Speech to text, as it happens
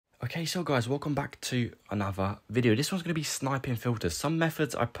Okay, so guys, welcome back to another video. This one's going to be sniping filters. Some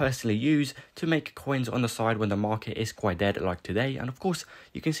methods I personally use to make coins on the side when the market is quite dead like today. And of course,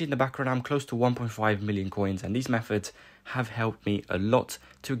 you can see in the background, I'm close to 1.5 million coins. And these methods have helped me a lot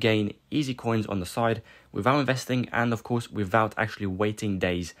to gain easy coins on the side without investing. And of course, without actually waiting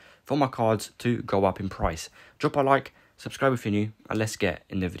days for my cards to go up in price. Drop a like, subscribe if you're new, and let's get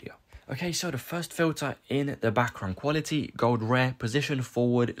in the video. Okay, so the first filter in the background, quality, gold rare, position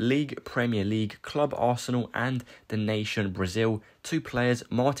forward, league, Premier League, club Arsenal and the nation Brazil. 2 players,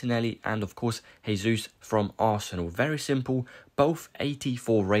 Martinelli and of course Jesus from Arsenal. Very simple, both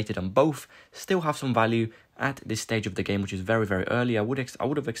 84 rated and both still have some value at this stage of the game, which is very early. I would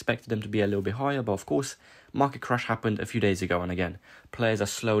have expected them to be a little bit higher, but of course market crash happened a few days ago, and again players are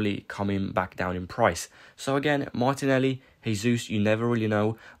slowly coming back down in price. So again, Martinelli, Jesus, you never really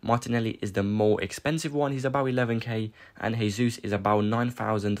know. Martinelli is the more expensive one. He's about 11k and Jesus is about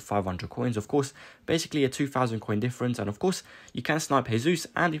 9,500 coins. Of course, basically a 2,000 coin difference. And of course, you can snipe Jesus,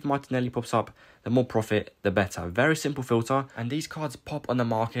 and if Martinelli pops up, the more profit, the better. Very simple filter. And these cards pop on the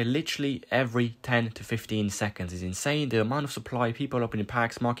market literally every 10 to 15 seconds. It's insane. The amount of supply, people opening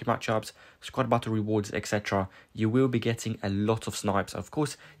packs, market matchups, squad battle rewards, etc. You will be getting a lot of snipes. Of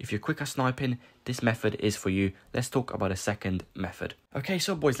course, if you're quick at sniping, this method is for you. Let's talk about a second method. Okay,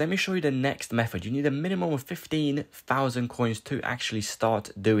 so boys, let me show you the next method. You need a minimum of 15,000 coins to actually start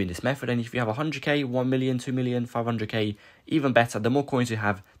doing this method. And if you have 100k, 1 million, 2 million, 500k, even better. The more coins you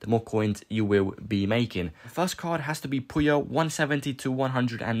have, the more coins you will be making. The first card has to be Puyo, 170 to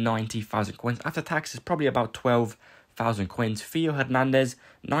 190,000 coins. After tax, it's probably about 12,000 coins. Theo Hernandez,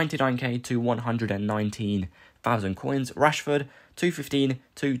 99k to 119,000 coins. Rashford, 215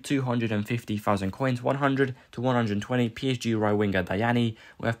 to 250,000 coins. 100 to 120. PSG right winger Dayani.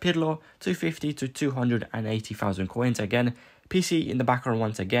 We have Pirlo, 250 to 280,000 coins. Again, PC in the background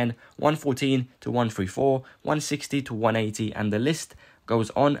once again, 114 to 134, 160 to 180, and the list goes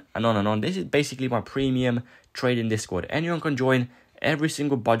on and on and on. This is basically my premium trading Discord. Anyone can join. Every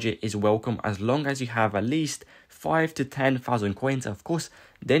single budget is welcome as long as you have at least 5 to 10,000 coins. Of course,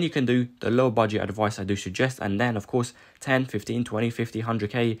 then you can do the low budget advice I do suggest. And then, of course, 10, 15, 20, 50,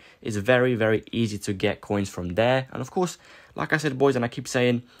 100k is very easy to get coins from there. And of course, like I said, boys, and I keep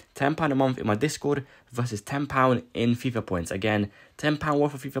saying, £10 a month in my Discord versus £10 in FIFA points. Again, £10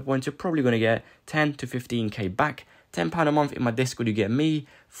 worth of FIFA points, you're probably going to get 10 to 15k back. £10 a month in my Discord, you get me,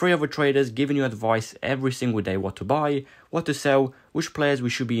 3 other traders giving you advice every single day, what to buy, what to sell, which players we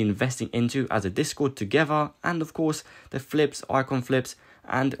should be investing into as a Discord together, and of course, the flips, icon flips,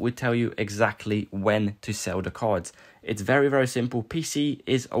 and we tell you exactly when to sell the cards. It's very simple. PC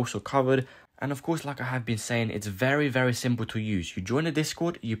is also covered. And of course, like I have been saying, it's very simple to use. You join the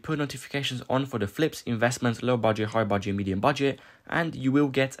Discord, you put notifications on for the flips, investments, low budget, high budget, medium budget, and you will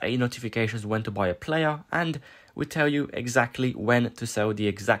get a notifications when to buy a player, and we tell you exactly when to sell the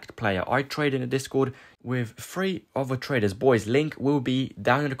exact player. I trade in the Discord with 3 other traders. Boys, link will be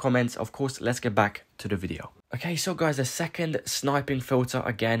down in the comments. Of course, let's get back to the video. Okay, so guys, the second sniping filter,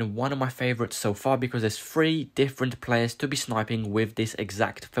 again, one of my favorites so far because there's 3 different players to be sniping with this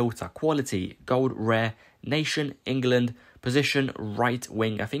exact filter. Quality, gold, rare, nation, England, position, right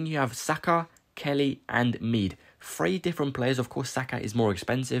wing. I think you have Saka, Kelly and Mead. 3 different players. Of course, Saka is more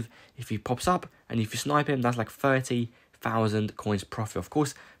expensive. If he pops up and if you snipe him, that's like 30,000 coins profit. Of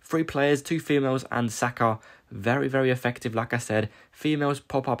course, 3 players, 2 females and Saka, very effective. Like I said, females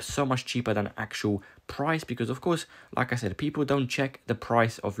pop up so much cheaper than actual price because of course, like I said, people don't check the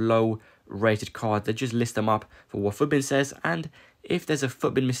price of low rated cards. They just list them up for what Footbin says, and if there's a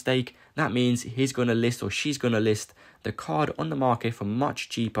Footbin mistake, that means he's going to list or she's going to list the card on the market for much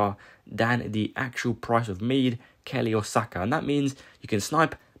cheaper than the actual price of Mead, Kelly or Saka, and that means you can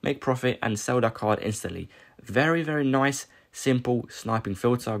snipe, make profit and sell that card instantly. Very nice, simple sniping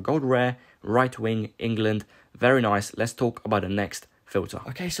filter. Gold rare, right wing, England, very nice. Let's talk about the next filter.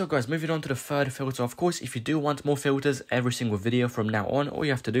 Okay, so guys, moving on to the third filter. Of course, if you do want more filters every single video from now on, all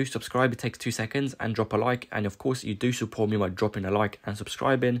you have to do is subscribe. It takes 2 seconds, and drop a like. And of course, you do support me by dropping a like and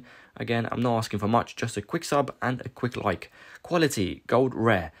subscribing. Again, I'm not asking for much, just a quick sub and a quick like. Quality, gold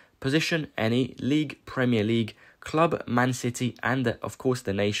rare, position, any, league, Premier League, club, Man City, and of course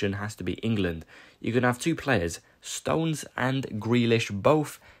the nation has to be England. You're going to have 2 players, Stones and Grealish,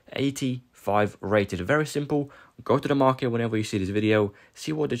 both 85 rated. Very simple. Go to the market whenever you see this video,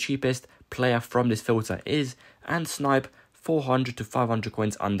 see what the cheapest player from this filter is, and snipe 400 to 500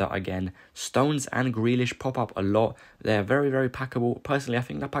 coins under. Again, Stones and Grealish pop up a lot. They're very packable. Personally, I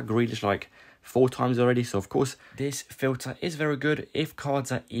think I pack Grealish like 4 times already. So of course, this filter is very good. If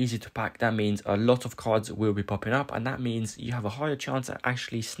cards are easy to pack, that means a lot of cards will be popping up, and that means you have a higher chance at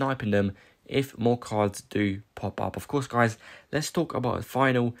actually sniping them if more cards do pop up. Of course, guys, let's talk about a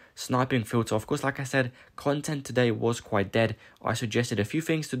final sniping filter. Of course, like I said, content today was quite dead. I suggested a few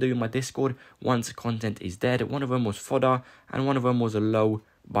things to do in my Discord once content is dead. One of them was fodder, and one of them was a low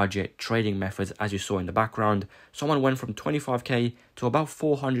budget trading methods, as you saw in the background. Someone went from 25k to about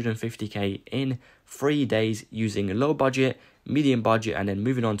 450k in 3 days using a low budget, medium budget, and then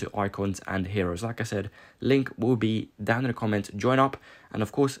moving on to icons and heroes. Like I said, link will be down in the comments. Join up, and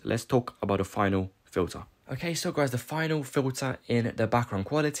of course, let's talk about the final filter. Okay, so guys, the final filter in the background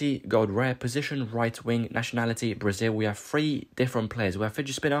quality, gold rare, position, right wing, nationality, Brazil. We have 3 different players. We have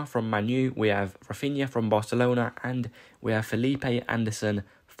fidget spinner from Man U, we have Rafinha from Barcelona, and we have Felipe Anderson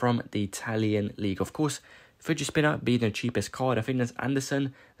from the Italian league. Of course, fidget spinner being the cheapest card. I think that's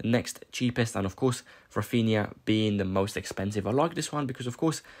Anderson, the next cheapest, and of course, Rafinha being the most expensive. I like this one because, of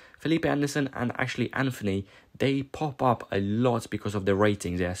course, Felipe Anderson and actually Anthony, they pop up a lot because of the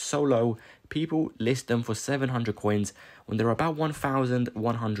ratings. They are so low. People list them for 700 coins when they're about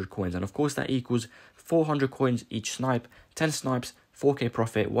 1,100 coins. And of course, that equals 400 coins each snipe, 10 snipes, 4k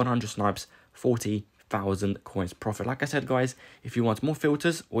profit, 100 snipes, 40,000 coins profit. Like I said, guys, if you want more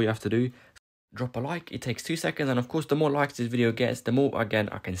filters, all you have to do, drop a like. It takes 2 seconds, and of course, the more likes this video gets, the more, again,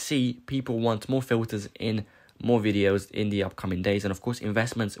 I can see people want more filters in more videos in the upcoming days. And of course,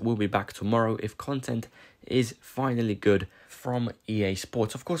 investments will be back tomorrow if content is finally good from EA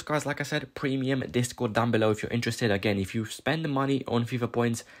Sports. Of course, guys, like I said, premium Discord down below if you're interested. Again, if you spend the money on FIFA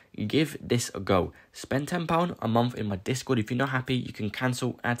points, give this a go. Spend £10 a month in my Discord. If you're not happy, you can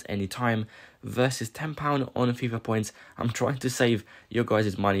cancel at any time, versus £10 on FIFA points. I'm trying to save your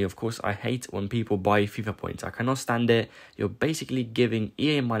guys' money. Of course, I hate when people buy FIFA points. I cannot stand it. You're basically giving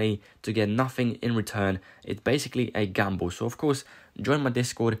EA money to get nothing in return. It's basically a gamble. So of course, join my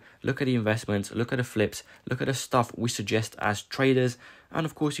Discord, look at the investments, look at the flips, look at the stuff we suggest as traders. And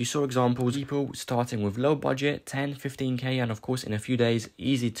of course, you saw examples, people starting with low budget, 10, 15k, and of course, in a few days,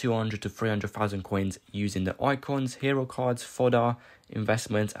 easy 200 to 300,000 coins using the icons, hero cards, fodder,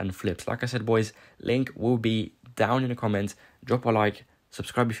 investments, and flips. Like I said, boys, link will be down in the comments. Drop a like,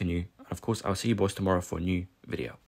 subscribe if you're new, and of course, I'll see you boys tomorrow for a new video.